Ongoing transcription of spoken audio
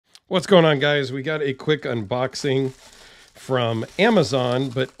What's going on, guys? We got a quick unboxing from Amazon,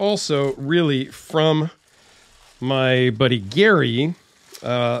 but also really from my buddy Gary,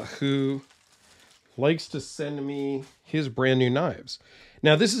 who likes to send me his brand new knives.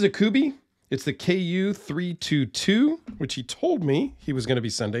 Now, this is a Kubi. It's the KU322, which he told me he was going to be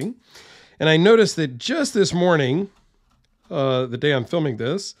sending. And I noticed that just this morning, the day I'm filming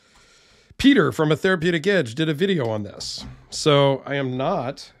this, Peter from A Therapeutic Edge did a video on this. So I'm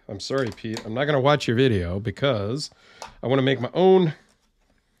sorry, Pete, I'm not going to watch your video because I want to make my own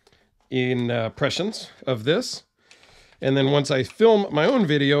impressions of this. And then once I film my own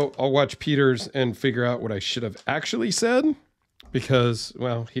video, I'll watch Peter's and figure out what I should have actually said because,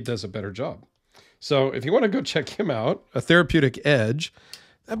 well, he does a better job. So if you want to go check him out, A Therapeutic Edge,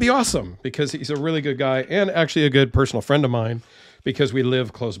 that'd be awesome because he's a really good guy and actually a good personal friend of mine because we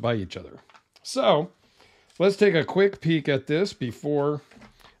live close by each other. So let's take a quick peek at this before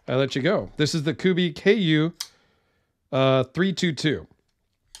I let you go. This is the Kubi KU322,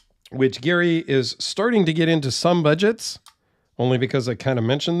 which Gary is starting to get into some budgets, only because I kind of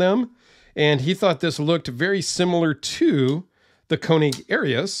mentioned them. And he thought this looked very similar to the Koenig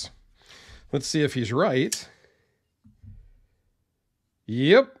Arius. Let's see if he's right.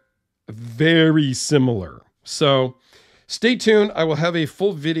 Yep, very similar. So stay tuned. I will have a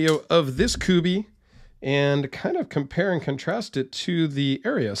full video of this Kubi and kind of compare and contrast it to the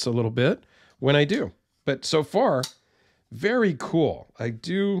Arius a little bit when I do. But so far, very cool.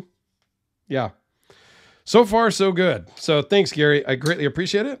 Yeah. So far, so good. So thanks, Gary. I greatly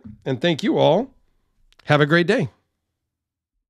appreciate it. And thank you all. Have a great day.